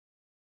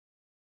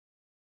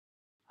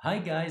Hi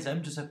guys,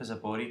 I'm Giuseppe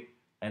Sapori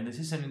and this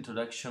is an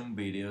introduction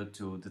video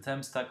to the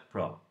TimeStack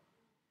Pro,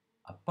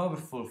 a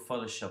powerful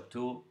Photoshop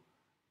tool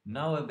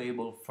now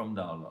available from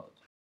download.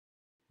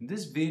 In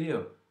this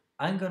video,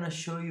 I'm gonna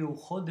show you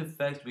all the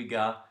effects we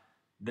got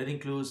that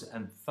includes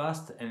a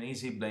fast and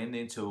easy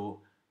blending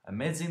tool,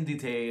 amazing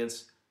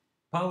details,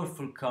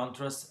 powerful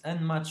contrast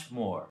and much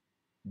more.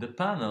 The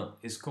panel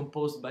is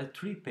composed by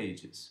 3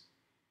 pages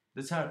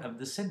that are at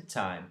the same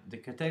time the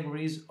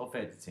categories of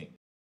editing.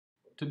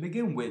 To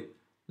begin with,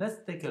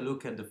 let's take a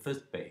look at the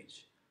first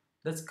page.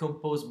 That's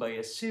composed by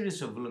a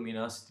series of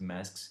luminosity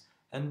masks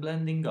and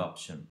blending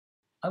options.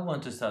 I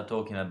want to start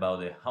talking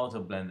about the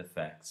auto blend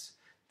effects.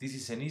 This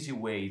is an easy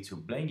way to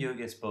blend your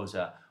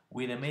exposure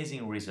with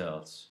amazing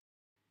results.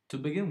 To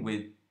begin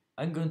with,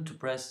 I'm going to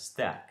press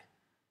Stack,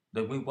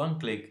 that with one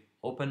click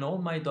open all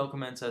my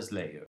documents as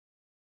layer.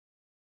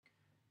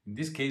 In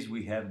this case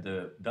we have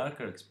the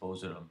darker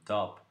exposure on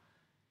top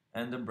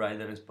and the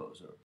brighter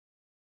exposure.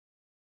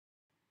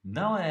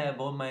 Now I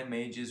have all my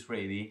images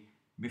ready.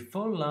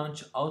 Before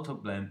launch Auto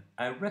Blend,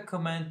 I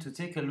recommend to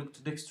take a look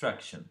to the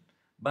extraction.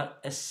 But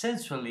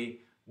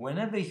essentially,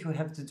 whenever you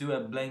have to do a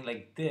blend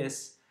like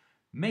this,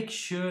 make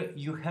sure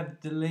you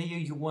have the layer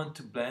you want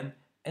to blend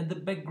and the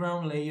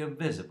background layer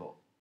visible.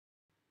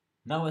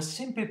 Now I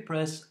simply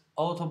press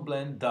Auto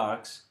Blend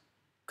Darks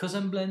because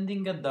I'm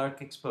blending a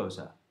dark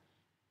exposure.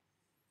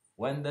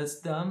 When that's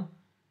done,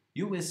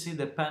 you will see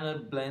the panel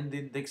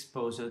blending the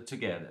exposure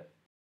together.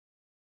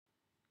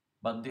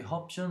 But the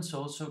options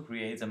also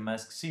create a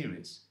mask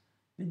series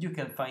that you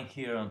can find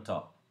here on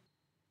top.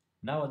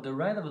 Now at the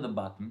right of the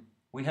button,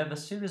 we have a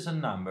series of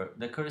number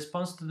that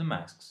corresponds to the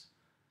masks.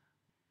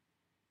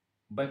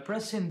 By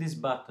pressing these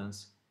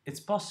buttons,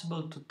 it's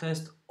possible to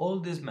test all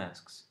these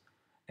masks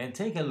and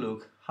take a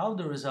look how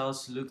the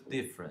results look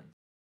different.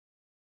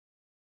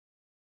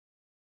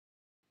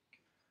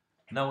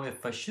 Now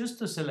if I choose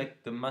to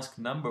select the mask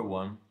number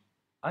 1,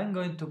 I'm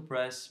going to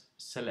press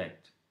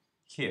Select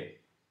here.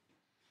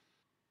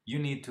 You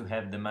need to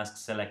have the mask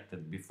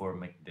selected before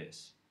make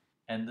this.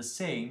 And the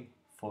same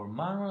for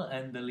manual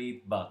and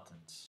delete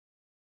buttons.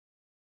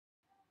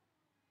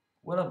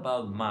 What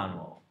about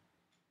manual?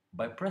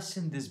 By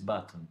pressing this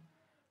button,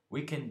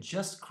 we can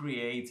just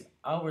create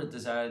our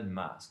desired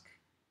mask.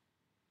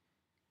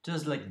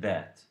 Just like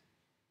that.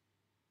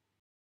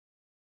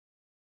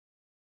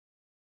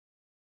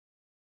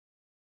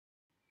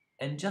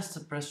 And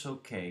just press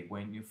OK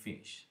when you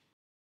finish.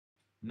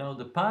 Now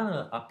the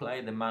panel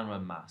applied the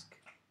manual mask.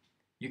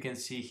 You can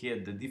see here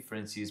the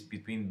differences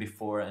between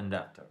before and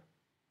after.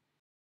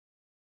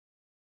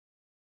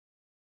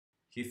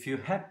 If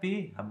you're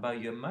happy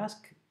about your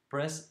mask,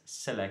 press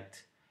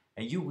Select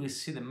and you will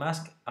see the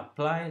mask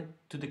applied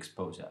to the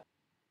exposure.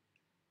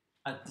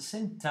 At the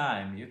same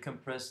time, you can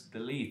press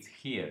Delete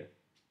here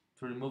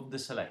to remove the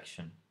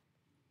selection.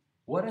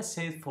 What I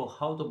said for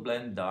how to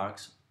blend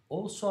darks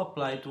also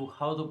apply to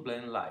how to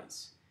blend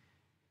lights.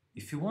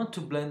 If you want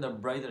to blend a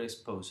brighter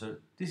exposure,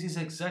 this is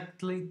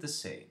exactly the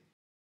same.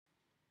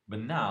 But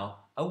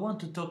now I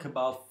want to talk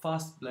about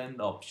Fast Blend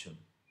option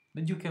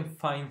that you can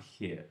find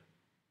here.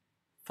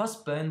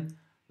 Fast Blend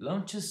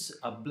launches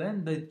a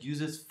blend that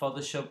uses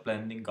Photoshop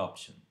blending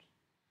options.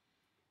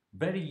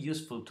 Very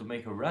useful to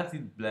make a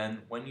rapid blend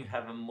when you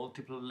have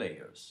multiple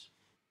layers.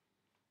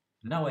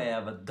 Now I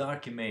have a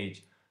dark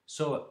image,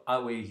 so I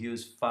will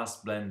use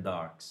Fast Blend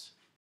Darks.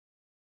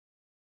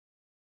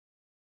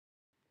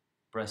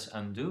 Press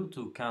Undo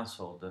to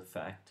cancel the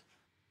effect,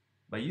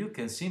 but you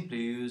can simply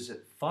use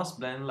Fast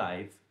Blend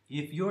Live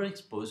if your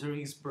exposure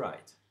is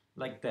bright,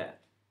 like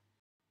that.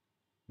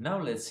 Now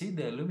let's see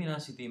the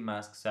luminosity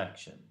mask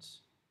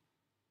sections.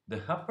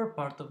 The upper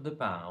part of the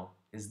panel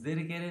is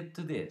dedicated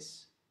to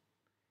this.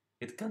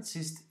 It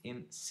consists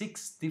in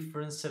 6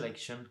 different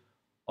selections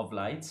of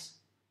lights,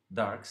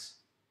 darks,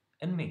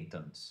 and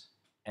midtones.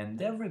 And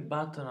every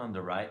button on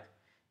the right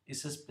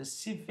is a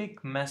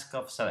specific mask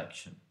of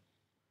selection.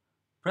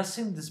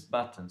 Pressing these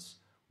buttons,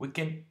 we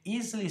can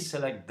easily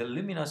select the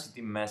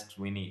luminosity masks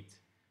we need,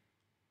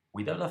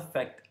 without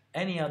affect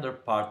any other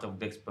part of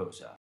the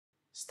exposure.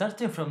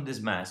 Starting from these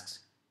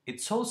masks,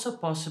 it's also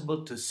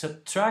possible to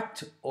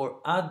subtract or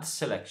add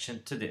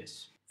selection to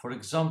this. For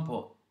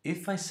example,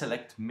 if I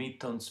select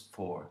midtones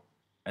 4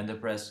 and I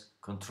press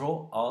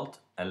Ctrl Alt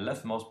and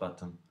left mouse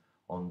button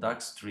on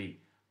darks 3,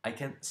 I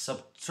can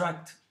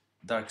subtract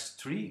darks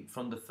 3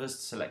 from the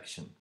first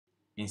selection.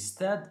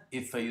 Instead,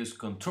 if I use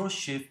Ctrl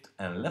Shift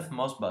and left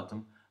mouse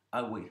button,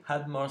 I will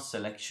add more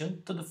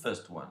selection to the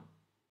first one.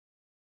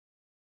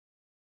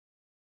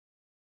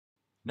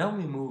 Now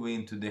we move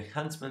into the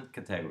enhancement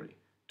category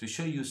to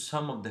show you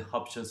some of the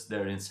options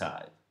there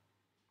inside.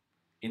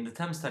 In the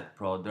TimeStack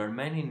Pro, there are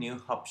many new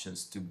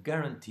options to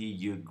guarantee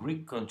you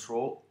grip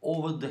control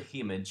over the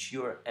image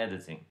you are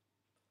editing.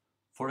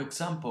 For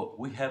example,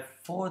 we have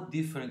 4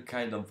 different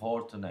kinds of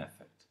ortho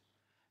effect,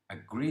 a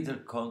greater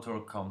contour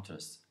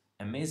contrast,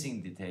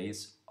 amazing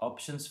details,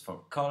 options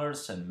for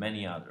colors and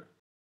many others.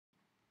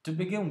 To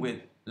begin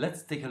with,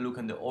 let's take a look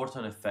at the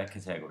ortho effect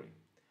category.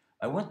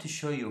 I want to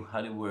show you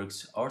how it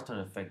works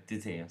ortho effect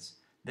details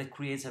that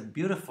creates a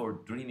beautiful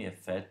dreamy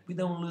effect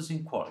without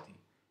losing quality,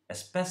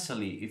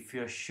 especially if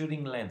you're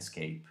shooting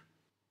landscape.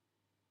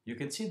 You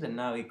can see that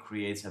now it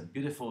creates a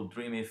beautiful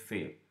dreamy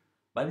feel,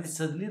 but it's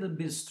a little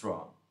bit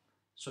strong,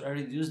 so I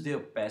reduce the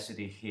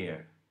opacity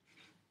here.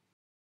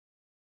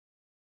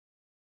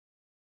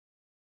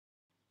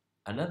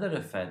 Another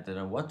effect that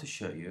I want to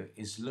show you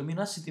is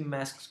Luminosity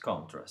Mask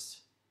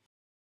Contrast.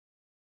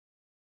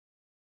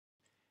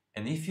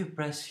 And if you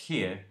press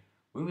here,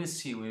 we will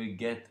see we will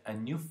get a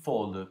new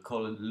folder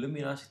called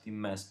Luminosity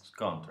Mask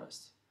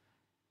Contrast.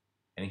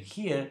 And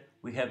here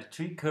we have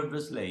three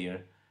curves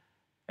layers,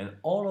 and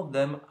all of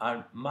them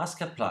are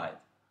mask applied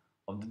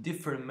of the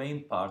different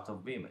main part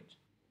of the image.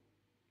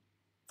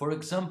 For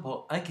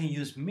example, I can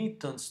use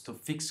midtones to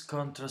fix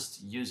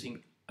contrast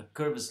using a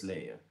curves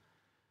layer.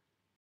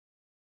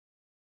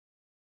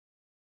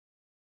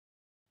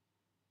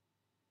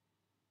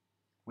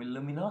 With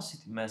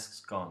Luminosity Masks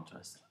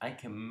Contrast, I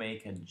can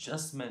make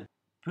adjustment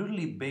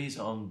purely based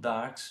on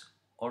darks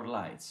or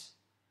lights.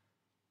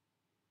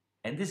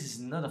 And this is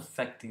not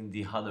affecting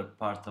the other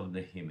part of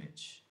the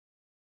image.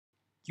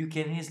 You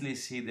can easily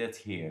see that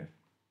here.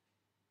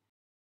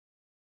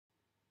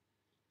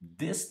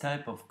 This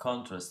type of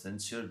contrast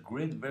ensures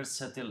great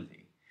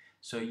versatility,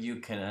 so you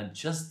can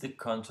adjust the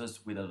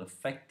contrast without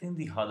affecting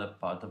the other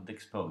part of the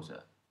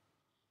exposure.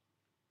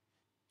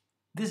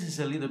 This is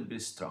a little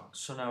bit strong,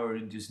 so now I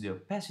reduce the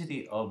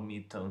opacity of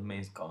midtone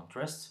main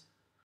contrast.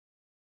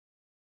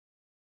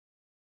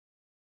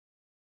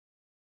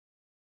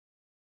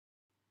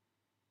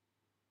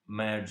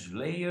 Merge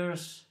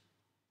layers.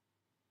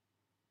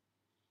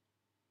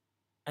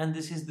 And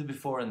this is the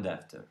before and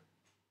after.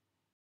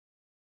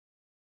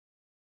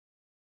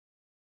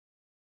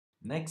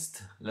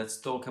 Next,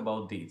 let's talk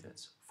about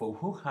details. For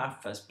who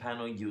half-as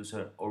panel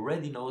user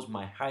already knows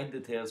my high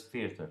details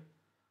filter.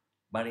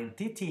 But in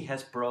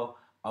TTS Pro,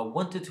 I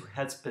wanted to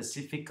add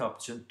specific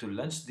option to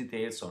launch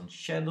details on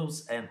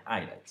shadows and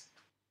highlights.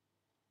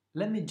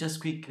 Let me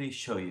just quickly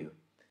show you.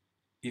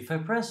 If I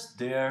press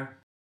there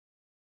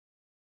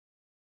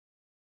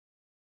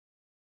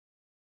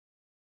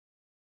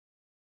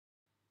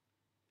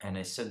and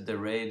I set the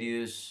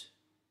radius,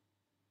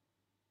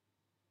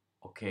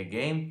 OK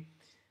again,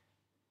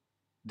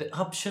 the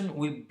option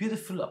will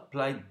beautifully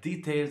apply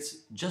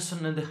details just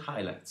on the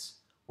highlights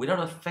without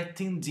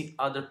affecting the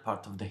other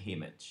part of the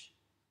image.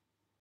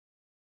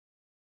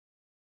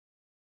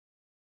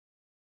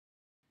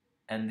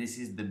 And this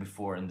is the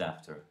before and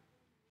after.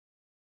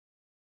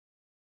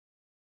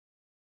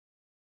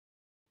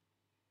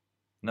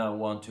 Now I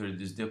want to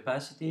reduce the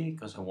opacity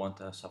because I want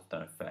a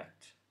softer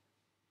effect.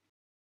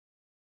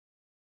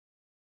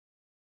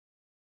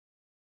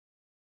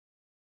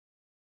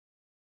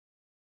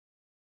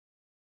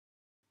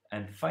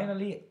 And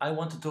finally, I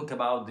want to talk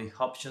about the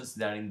options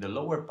that are in the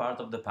lower part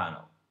of the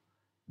panel.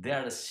 There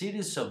are a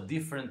series of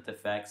different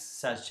effects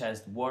such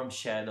as warm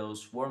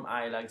shadows, warm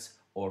highlights,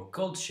 or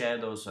cold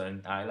shadows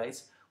and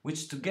highlights,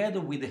 which together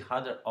with the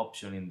other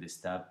option in this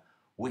tab,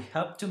 will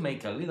help to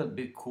make a little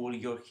bit cool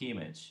your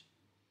image.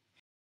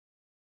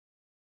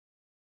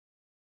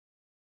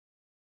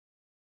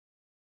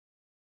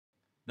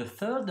 The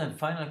third and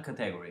final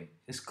category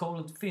is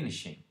called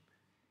finishing.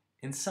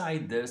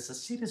 Inside there's a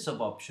series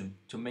of options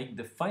to make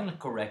the final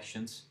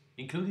corrections,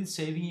 including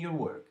saving your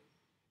work.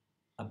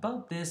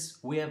 About this,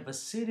 we have a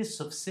series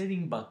of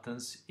saving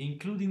buttons,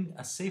 including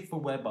a Save for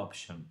Web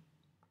option.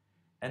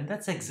 And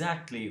that's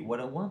exactly what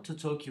I want to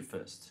talk you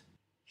first.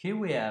 Here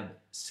we have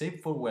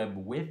Save for Web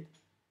width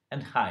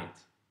and height.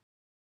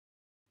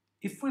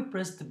 If we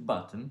press the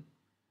button,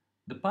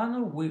 the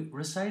panel will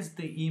resize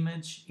the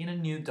image in a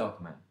new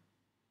document.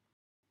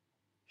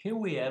 Here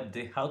we have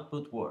the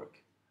output work.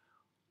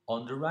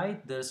 On the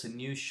right, there's a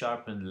new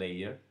sharpened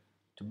layer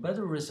to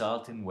better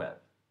result in web.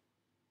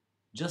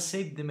 Just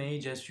save the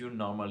image as you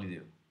normally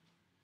do.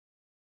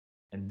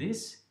 And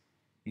this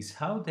is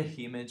how the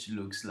image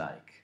looks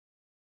like.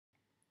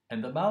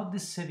 And about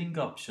this saving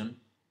option,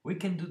 we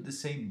can do the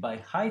same by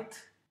height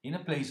in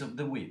a place of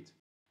the width.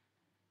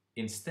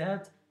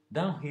 Instead,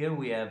 down here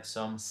we have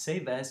some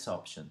Save As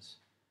options.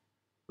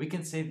 We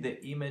can save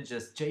the image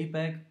as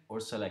JPEG or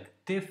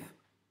select TIFF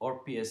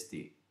or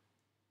PSD.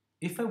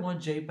 If I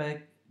want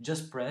JPEG,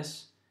 just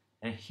press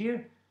and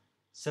here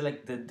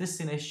select the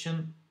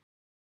destination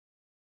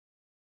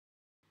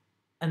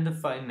and the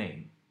file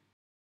name.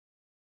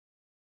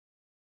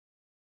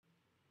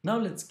 Now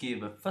let's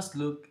give a first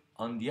look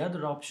on the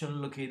other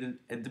option located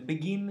at the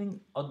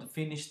beginning of the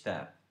Finish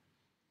tab.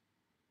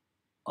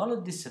 All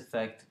of this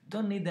effect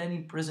don't need any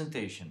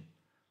presentation.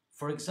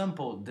 For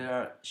example, there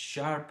are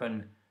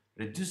sharpen,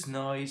 reduce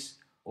noise,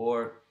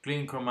 or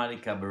clean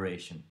chromatic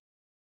aberration.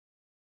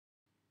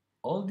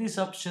 All these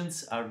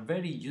options are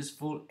very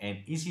useful and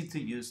easy to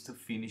use to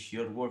finish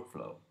your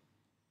workflow.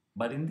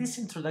 But in this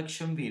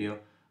introduction video,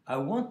 I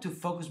want to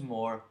focus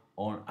more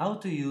on how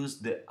to use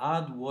the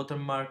Add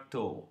Watermark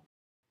tool.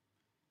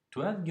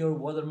 To add your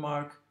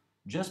watermark,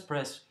 just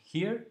press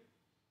here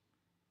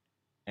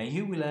and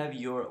you will have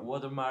your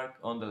watermark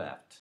on the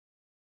left.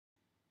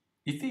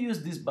 If you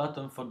use this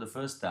button for the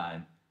first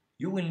time,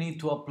 you will need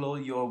to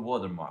upload your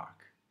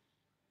watermark.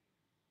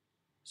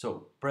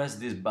 So press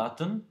this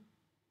button,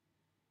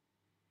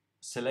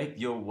 select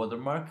your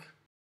watermark.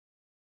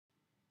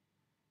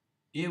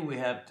 Here we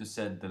have to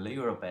set the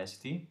layer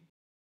opacity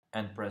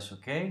and press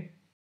OK.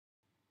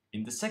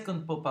 In the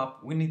second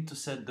pop-up, we need to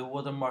set the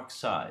watermark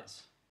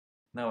size.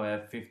 Now I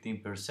have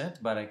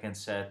 15%, but I can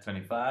set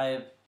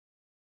 25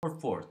 or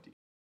 40.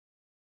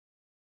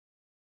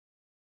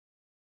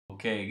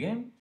 OK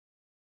again.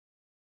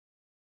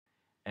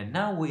 And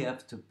now we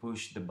have to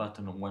push the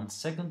button one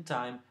second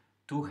time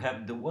to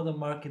have the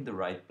watermark in the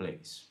right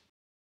place.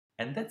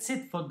 And that's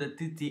it for the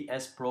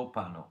TTS Pro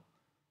panel.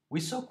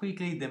 We saw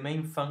quickly the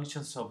main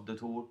functions of the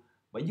tool,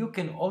 but you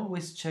can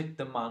always check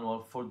the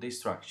manual for the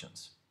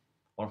instructions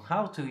on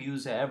how to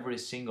use every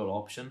single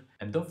option,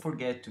 and don't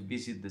forget to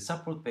visit the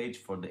support page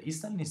for the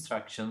instant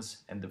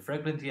instructions and the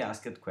frequently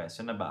asked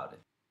question about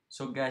it.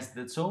 So guys,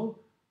 that's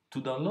all.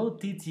 To download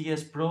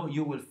TTS Pro,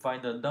 you will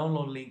find a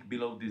download link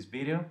below this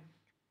video.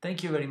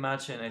 Thank you very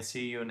much and I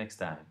see you next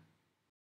time.